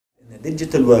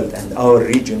digital world and our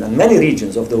region and many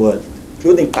regions of the world,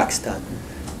 including Pakistan,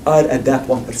 are at that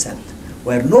 1%,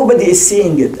 where nobody is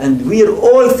seeing it, and we're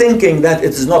all thinking that it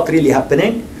is not really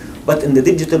happening, but in the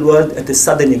digital world, it is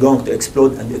suddenly going to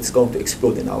explode, and it's going to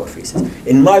explode in our faces.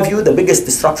 In my view, the biggest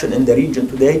disruption in the region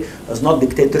today is not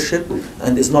dictatorship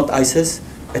and is not ISIS.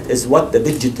 It is what the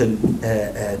digital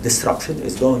disruption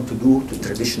is going to do to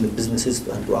traditional businesses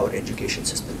and to our education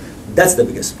system. That's the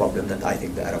biggest problem that I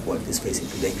think the Arab world is facing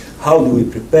today. How do we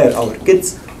prepare our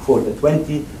kids for the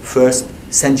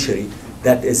 21st century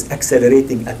that is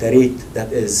accelerating at a rate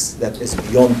that is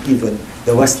beyond even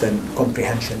the Western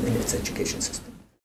comprehension in its education system?